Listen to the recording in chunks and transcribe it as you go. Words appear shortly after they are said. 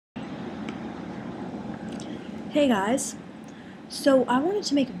Hey guys, so I wanted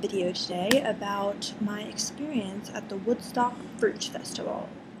to make a video today about my experience at the Woodstock Fruit Festival.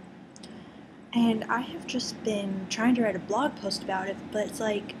 And I have just been trying to write a blog post about it, but it's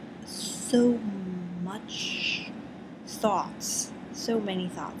like so much thoughts, so many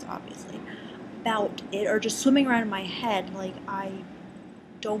thoughts obviously, about it or just swimming around in my head. Like I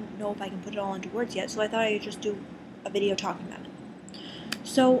don't know if I can put it all into words yet, so I thought I'd just do a video talking about it.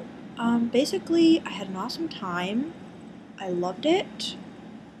 So basically I had an awesome time. I loved it.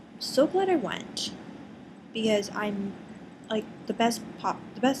 So glad I went because I'm like the best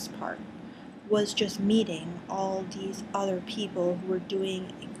part was just meeting all these other people who were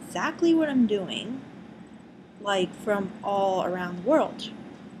doing exactly what I'm doing, like from all around the world.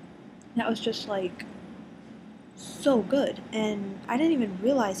 That was just like so good, and I didn't even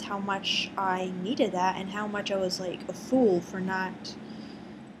realize how much I needed that and how much I was like a fool for not,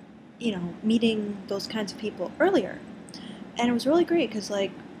 meeting those kinds of people earlier. And it was really great because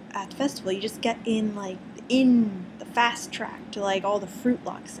like at the festival you just get in the fast track to like all the fruit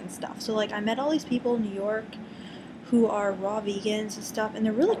locks and stuff. So like I met all these people in New York who are raw vegans and stuff, and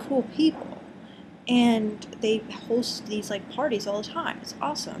they're really cool people, and they host these like parties all the time. It's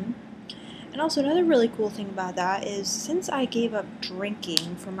awesome. And also another really cool thing about that is since I gave up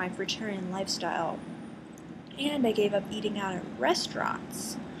drinking for my vegetarian lifestyle and I gave up eating out at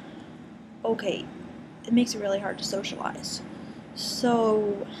restaurants, okay, it makes it really hard to socialize.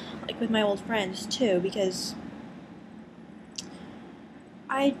 So, like with my old friends too, because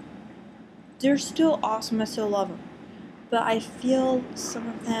I, they're still awesome, I still love them. But I feel some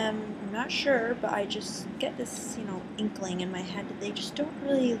of them, I'm not sure, but I just get this, inkling in my head that they just don't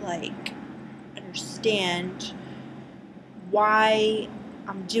really like understand why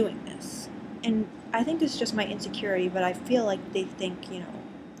I'm doing this. And I think it's just my insecurity, but I feel like they think,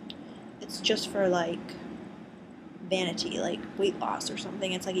 it's just for like vanity, like weight loss or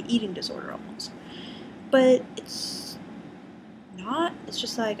something. It's like an eating disorder almost. But it's not. It's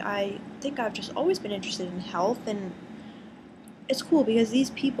just like I think I've just always been interested in health, and it's cool because these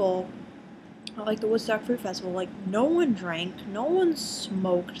people, like the Woodstock Fruit Festival, like no one drank, no one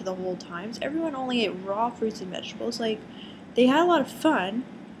smoked the whole time. Everyone only ate raw fruits and vegetables. Like they had a lot of fun,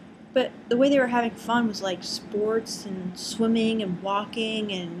 but the way they were having fun was like sports and swimming and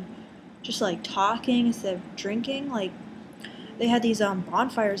walking and just like talking instead of drinking. Like they had these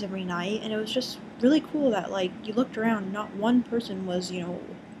bonfires every night, and it was just really cool that like you looked around, and not one person was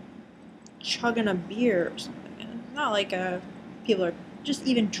chugging a beer or something. And not like people are just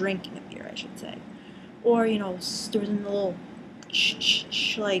even drinking a beer, I should say, or there was a little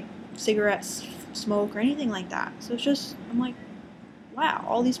like cigarette smoke or anything like that. So it's just I'm like, wow,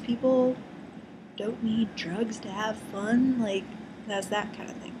 all these people don't need drugs to have fun. Like that's that kind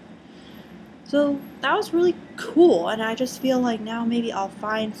of thing. So that was really cool, and I just feel like now maybe I'll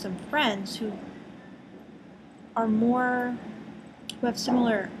find some friends who are who have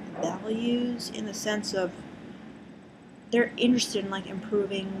similar values in the sense of they're interested in like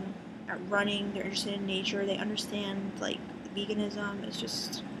improving at running, they're interested in nature, they understand like veganism. It's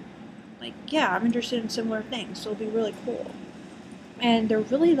just like, yeah, I'm interested in similar things, so it'll be really cool. And they're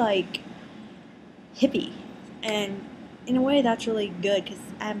really like hippie, and in a way that's really good because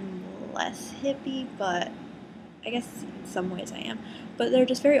I'm less hippie, but I guess in some ways I am. But they're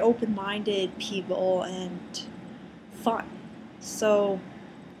just very open-minded people and fun. So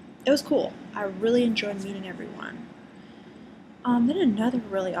it was cool. I really enjoyed meeting everyone. Then another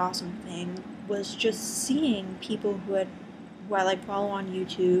really awesome thing was just seeing people who I like follow on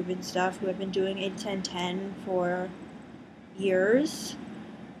YouTube and stuff who have been doing 8-10-10 for years,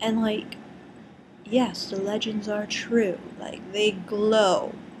 and like, yes, the legends are true. Like they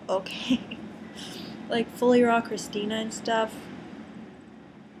glow. Okay. Like fully raw Christina and stuff.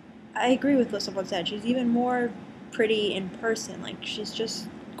 I agree with what someone said. She's even more pretty in person. Like she's just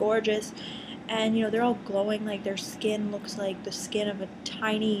gorgeous, and they're all glowing. Like their skin looks like the skin of a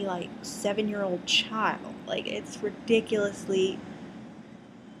tiny like 7-year-old child. Like it's ridiculously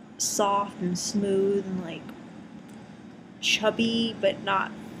soft and smooth and like chubby, but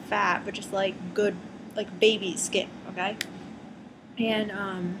not fat, but just like good, like baby skin. Okay,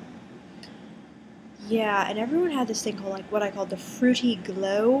 and yeah, and everyone had this thing called like what I called the fruity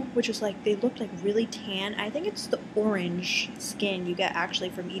glow, which was like they looked like really tan. I think it's the orange skin you get actually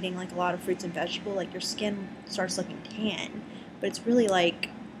from eating like a lot of fruits and vegetables. Like your skin starts looking tan, but it's really like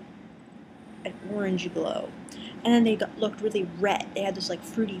an orange glow. And then looked really red. They had this like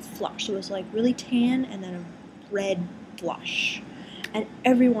fruity flush, so it was like really tan and then a red blush. And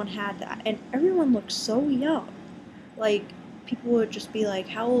everyone had that, and everyone looked so young. Like people would just be like,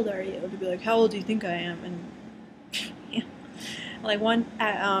 "How old are you?" They'd be like, "How old do you think I am?" And Like one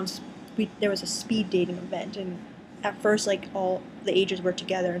at there was a speed dating event, and at first like all the ages were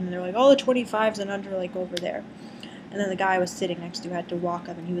together, and then they're like all the 25s and under like over there, and then the guy I was sitting next to had to walk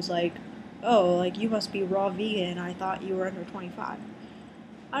up, and he was like, "Oh, like you must be raw vegan. I thought you were under 25."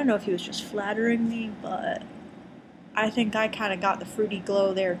 I don't know if he was just flattering me, but I think I kind of got the fruity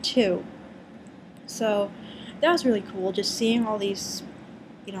glow there too. So that was really cool, just seeing all these,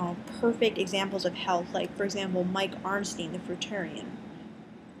 perfect examples of health. Like, for example, Mike Arnstein, the fruitarian.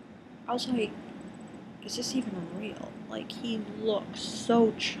 I was like, is this even real? Like, he looks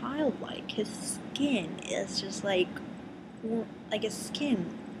so childlike. His skin is just like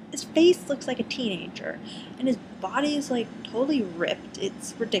his face looks like a teenager, and his body is like totally ripped.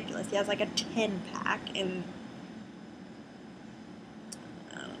 It's ridiculous. He has like a 10-pack, and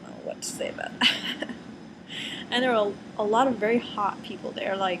I don't know what to say about that. And there were a lot of very hot people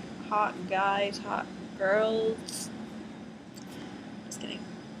there, like hot guys, hot girls. Just kidding.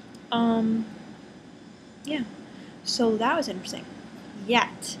 Yeah. So that was interesting.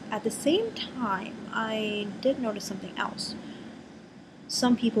 Yet, at the same time, I did notice something else.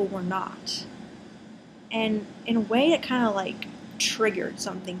 Some people were not. And in a way, it kind of like triggered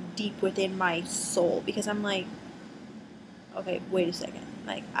something deep within my soul, because I'm like, okay, wait a second.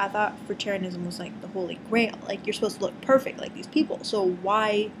 Like, I thought fraternalism was like the holy grail. Like, you're supposed to look perfect like these people. So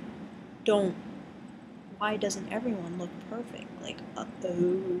why doesn't everyone look perfect? Like,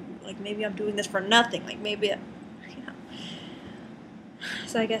 uh-oh, like maybe I'm doing this for nothing. Like maybe,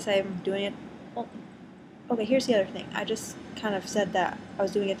 So I guess I'm doing it. Well, okay, here's the other thing. I just kind of said that I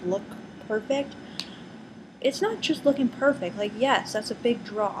was doing it to look perfect. It's not just looking perfect. Like, yes, that's a big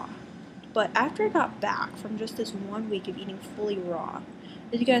draw. But after I got back from just this 1 week of eating fully raw,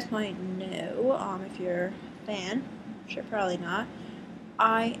 as you guys might know, if you're a fan, sure, probably not,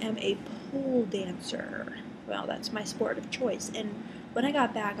 I am a pole dancer. Well, that's my sport of choice. And when I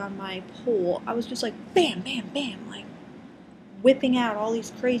got back on my pole, I was just like, bam, bam, bam, like whipping out all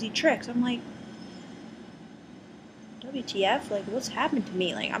these crazy tricks. I'm like, WTF? Like, what's happened to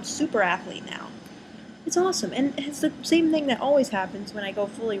me? Like, I'm super athlete now. It's awesome. And it's the same thing that always happens when I go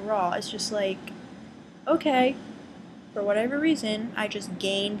fully raw. It's just like, okay, for whatever reason, I just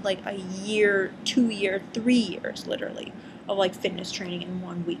gained like a year, 2 year, 3 years, literally, of like fitness training in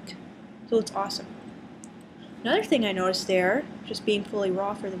 1 week. So it's awesome. Another thing I noticed there, just being fully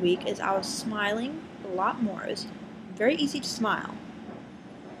raw for the week, is I was smiling a lot more. It was very easy to smile.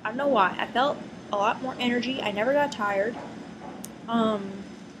 I don't know why. I felt a lot more energy. I never got tired.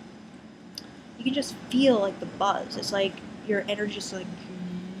 You can just feel like the buzz. It's like your energy just like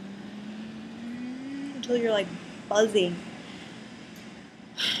until you're like buzzing.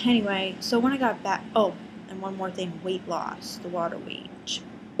 Anyway, so when I got back, oh, and one more thing, weight loss, the water weight.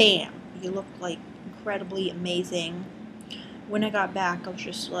 Bam! You look like incredibly amazing. When I got back, I was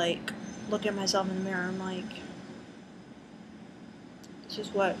just like looking at myself in the mirror. I'm like, this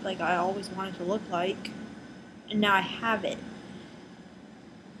is what like I always wanted to look like, and now I have it.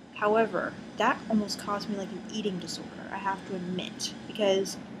 However, that almost caused me like an eating disorder, I have to admit,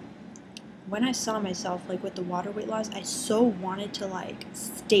 because when I saw myself like with the water weight loss, I so wanted to like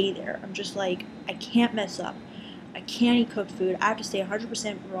stay there. I'm just like, I can't mess up. I can't eat cooked food. I have to stay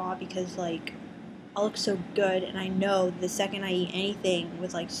 100% raw because like I look so good, and I know the second I eat anything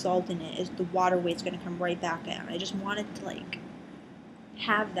with like salt in it, is the water weight's gonna come right back down. I just wanted to like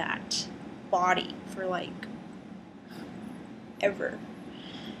have that body for like ever.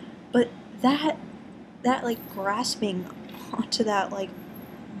 But that like grasping onto that like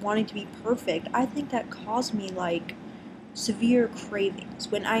wanting to be perfect, I think that caused me like severe cravings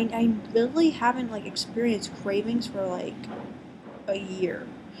when I really haven't like experienced cravings for like a year,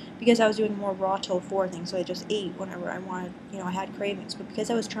 because I was doing more raw till 4 things, so I just ate whenever I wanted, I had cravings. But because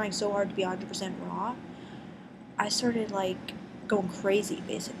I was trying so hard to be 100% raw, I started like going crazy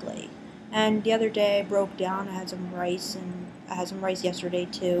basically. And the other day I broke down. I had some rice, and I had some rice yesterday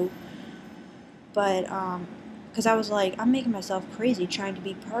too. But because I was like, I'm making myself crazy trying to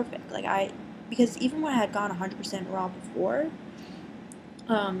be perfect. Because even when I had gone 100% raw before,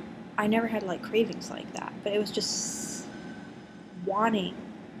 I never had like cravings like that. But it was just wanting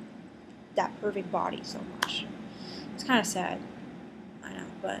that perfect body so much. It's kind of sad, I know,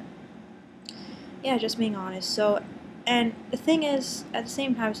 but yeah, just being honest. So, and the thing is, at the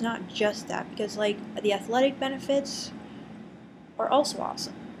same time, it's not just that, because like the athletic benefits are also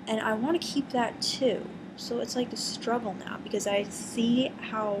awesome, and I want to keep that too. So it's like the struggle now, because I see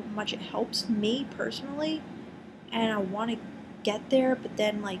how much it helps me personally, and I want to get there, but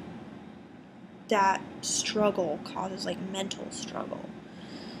then like that struggle causes like mental struggle.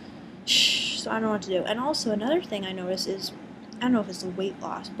 So I don't know what to do. And also another thing I notice is I don't know if it's the weight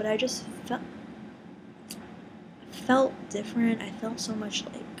loss, but I just felt different. I felt so much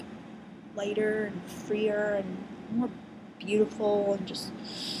like lighter and freer and more beautiful and just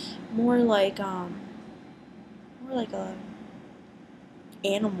more like a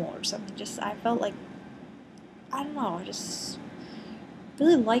animal or something. Just I felt like I don't know, I just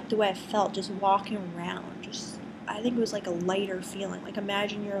really liked the way I felt just walking around. Just I think it was like a lighter feeling. Like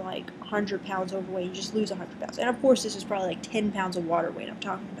imagine you're like 100 pounds overweight, you just lose 100 pounds. And of course this is probably like 10 pounds of water weight I'm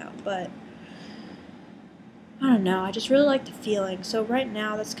talking about, but I don't know, I just really like the feeling. So right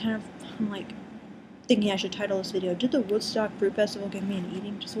now that's kind of I'm like thinking I should title this video, did the Woodstock Fruit Festival give me an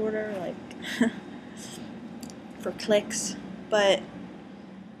eating disorder? Like for clicks. But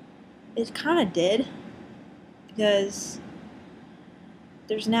it kinda did, because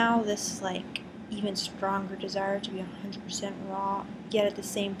there's now this like even stronger desire to be 100% raw, yet at the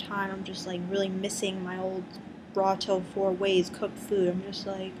same time I'm just like really missing my old raw till 4 ways cooked food. I'm just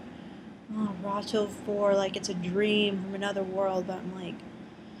like, raw till 4, like it's a dream from another world. But I'm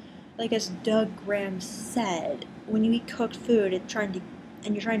like as Doug Graham said, when you eat cooked food, you're trying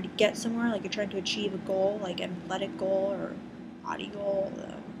to get somewhere, like you're trying to achieve a goal, like an athletic goal or body goal.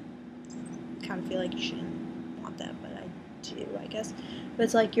 I kind of feel like you shouldn't want that, but I do, I guess. But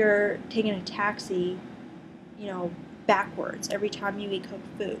it's like you're taking a taxi, backwards every time you eat cooked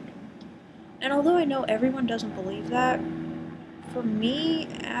food. And although I know everyone doesn't believe that, for me,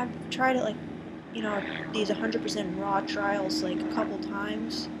 I've tried it these 100% raw trials like a couple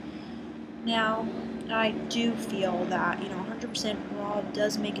times now. I do feel that, 100% raw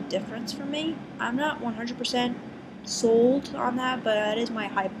does make a difference for me. I'm not 100% sold on that, but that is my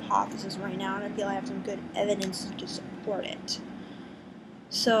hypothesis right now, and I feel I have some good evidence to support it.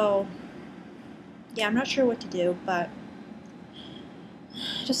 So, yeah, I'm not sure what to do, but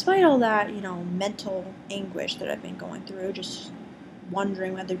despite all that, mental anguish that I've been going through, just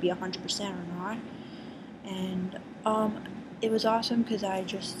wondering whether to be 100% or not, and it was awesome because I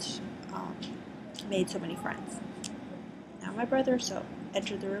just made so many friends. Now my brother, so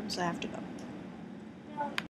entered the room, so I have to go.